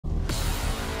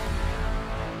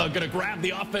Gonna grab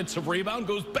the offensive rebound,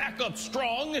 goes back up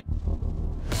strong.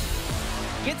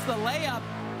 Gets the layup.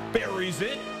 Buries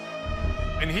it.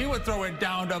 And he would throw it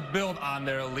down to build on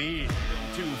their lead.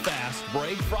 Too fast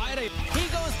break Friday. He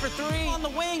goes for three on the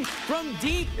wing from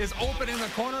deep. Is open in the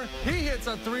corner. He hits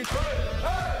a three.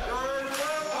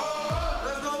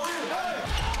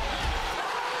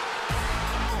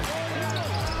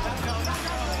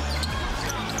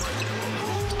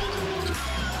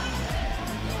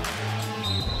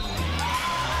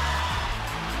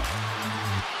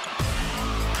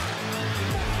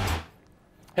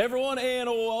 Hey everyone, and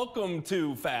welcome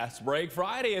to Fast Break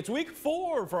Friday. It's week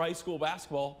 4 for high school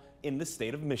basketball in the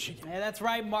state of Michigan. Yeah, that's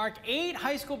right, Mark. 8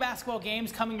 high school basketball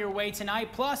games coming your way tonight.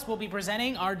 Plus, we'll be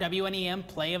presenting our WNEM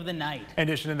Play of the Night. In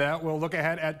addition to that, we'll look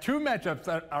ahead at 2 matchups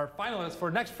that are finalists for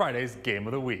next Friday's Game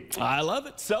of the Week. I love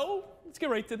it. So let's get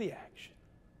right to the action.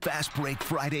 Fast Break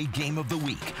Friday Game of the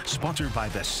Week, sponsored by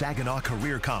the Saginaw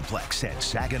Career Complex at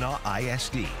Saginaw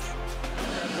ISD.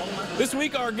 This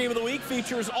week, our Game of the Week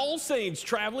features All Saints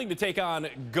traveling to take on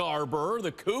Garber.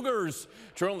 The Cougars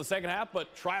trail in the second half,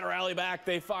 but trying to rally back.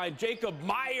 They find Jacob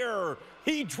Meyer.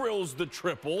 He drills the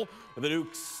triple. The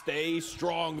Dukes stay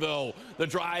strong, though. The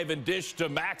drive and dish to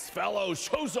Max Fellows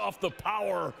shows off the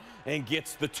power and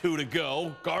gets the 2 to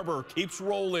go. Garber keeps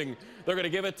rolling. They're going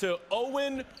to give it to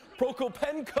Owen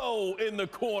Prokopenko in the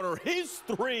corner. His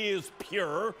 3 is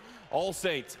pure. All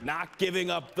Saints not giving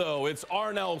up, though. It's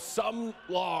Arnell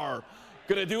Sumlar.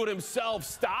 Gonna do it himself.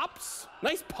 Stops.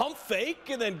 Nice pump fake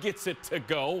and then gets it to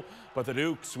go. But the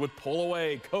Dukes would pull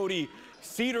away. Cody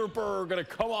Cedarberg gonna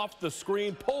come off the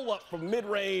screen, pull up from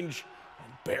mid-range,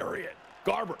 and bury it.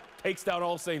 Garber takes down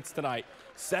All Saints tonight,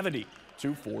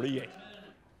 70-48.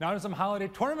 Now to some holiday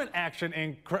tournament action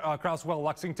in Crosswell,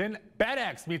 Lexington. Bad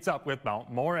Axe meets up with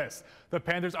Mount Morris. The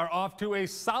Panthers are off to a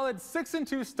solid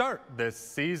 6-2 start this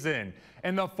season.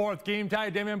 In the 4th game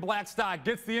tie, Damian Blackstock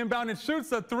gets the inbound and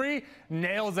shoots the 3,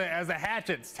 nails it as the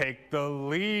Hatchets take the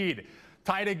lead.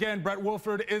 Tied again, Brett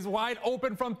Wolford is wide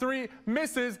open from 3,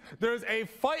 misses. There's a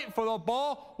fight for the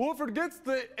ball. Wolford gets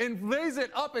and lays it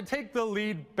up and take the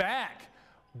lead back.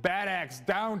 Bad Axe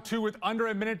down 2 with under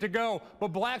a minute to go, but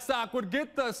Blackstock would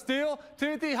get the steal.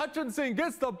 Timothy Hutchinson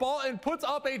gets the ball and puts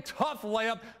up a tough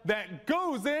layup that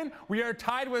goes in. We are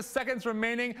tied with seconds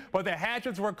remaining, but the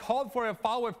Hatchets were called for a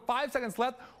foul with 5 seconds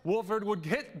left. Wolford would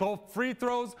hit both free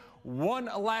throws. One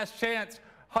last chance.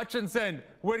 Hutchinson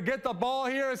would get the ball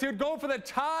here as he would go for the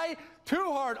tie. Too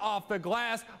hard off the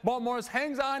glass. Baltimore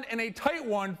hangs on in a tight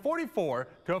one,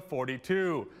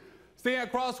 44-42. Staying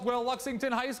at Crosswell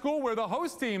Lexington High School, where the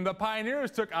host team, the Pioneers,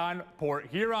 took on Port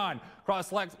Huron.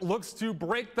 Crosslex looks to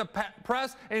break the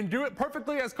press and do it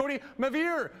perfectly as Cody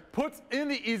Mavir puts in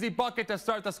the easy bucket to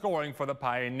start the scoring for the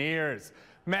Pioneers.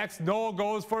 Max Knoll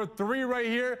goes for 3 right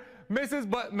here, misses,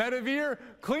 but Medivir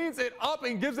cleans it up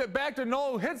and gives it back to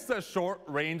Knoll, who hits the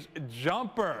short-range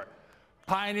jumper.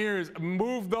 Pioneers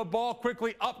move the ball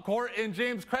quickly up court, and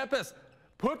James Krepis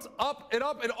puts it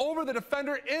up and over the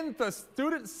defender in the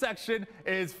student section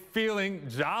is feeling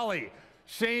jolly.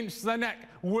 Shane Slenek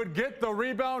would get the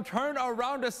rebound, turn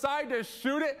around to side to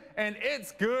shoot it, and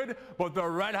it's good. But the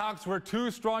Redhawks were too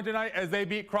strong tonight as they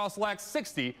beat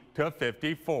Crosslex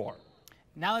 60-54.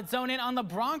 Now let's zone in on the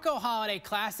Bronco Holiday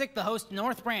Classic. The host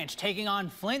North Branch taking on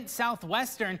Flint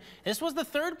Southwestern. This was the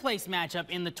 3rd place matchup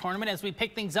in the tournament as we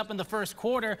pick things up in the first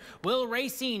quarter. Will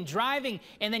Racine driving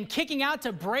and then kicking out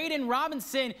to Braden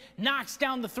Robinson. Knocks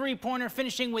down the 3-pointer,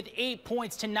 finishing with 8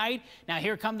 points tonight. Now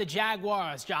here come the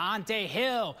Jaguars. Jahante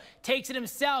Hill takes it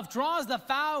himself, draws the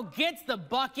foul, gets the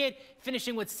bucket,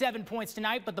 finishing with 7 points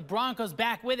tonight, but the Broncos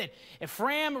back with it.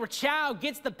 Ephraim Rachow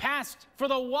gets the pass for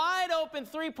the wide open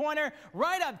 3-pointer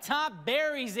right up top,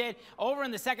 buries it. Over in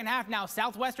the second half now,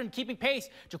 Southwestern keeping pace.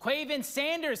 Jaquavian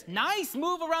Sanders, nice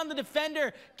move around the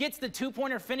defender, gets the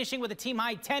 2-pointer, finishing with a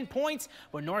team-high 10 points,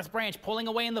 but North Branch pulling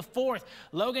away in the 4th.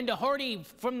 Logan Doherty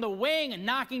from the wing,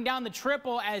 knocking down the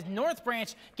triple as North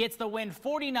Branch gets the win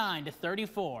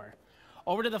 49-34.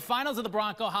 Over to the finals of the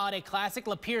Bronco Holiday Classic.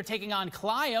 Lapeer taking on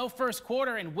Clio. First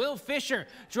quarter, and Will Fisher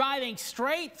driving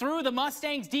straight through the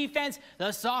Mustangs defense.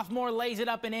 The sophomore lays it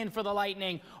up and in for the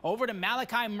Lightning. Over to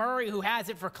Malachi Murray, who has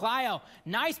it for Clio.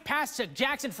 Nice pass to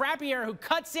Jackson Frappier, who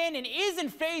cuts in and isn't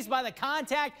fazed by the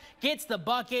contact. Gets the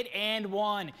bucket and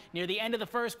one. Near the end of the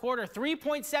first quarter,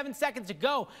 3.7 seconds to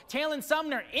go. Talon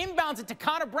Sumner inbounds it to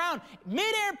Connor Brown.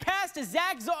 Mid-air pass to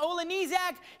Zach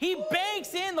Olenizak. He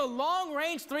banks in the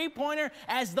long-range 3-pointer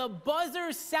as the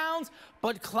buzzer sounds,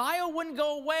 but Clio wouldn't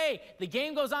go away. The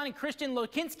game goes on, and Christian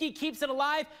Lokinski keeps it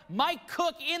alive. Mike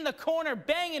Cook in the corner,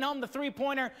 banging home the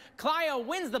 3-pointer. Clio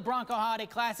wins the Bronco Holiday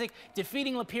Classic,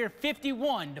 defeating Lapeer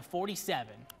 51-47.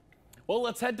 Well,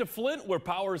 let's head to Flint, where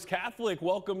Powers Catholic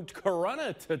welcomed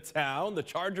Corunna to town. The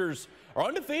Chargers are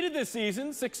undefeated this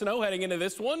season, 6-0 heading into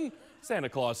this one. Santa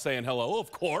Claus saying hello,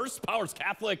 of course. Powers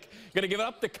Catholic going to give it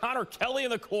up to Connor Kelly in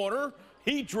the corner.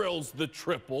 He drills the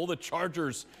triple. The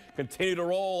Chargers continue to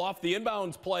roll off the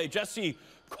inbounds play. Jesse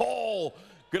Cole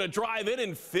going to drive in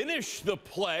and finish the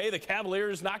play. The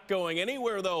Cavaliers not going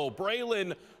anywhere, though.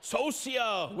 Braylon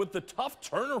Sosia with the tough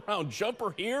turnaround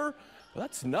jumper here.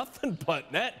 That's nothing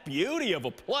but net beauty of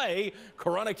a play.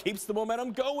 Corunna keeps the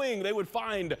momentum going. They would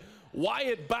find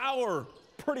Wyatt Bauer,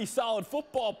 pretty solid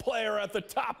football player at the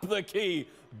top of the key.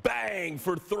 Bang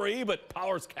for three, but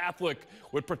Powers Catholic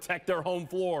would protect their home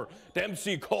floor.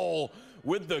 Dempsey Cole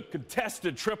with the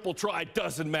contested triple try.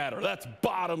 Doesn't matter. That's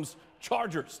bottoms.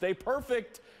 Chargers stay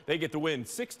perfect. They get the win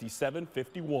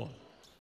 67-51.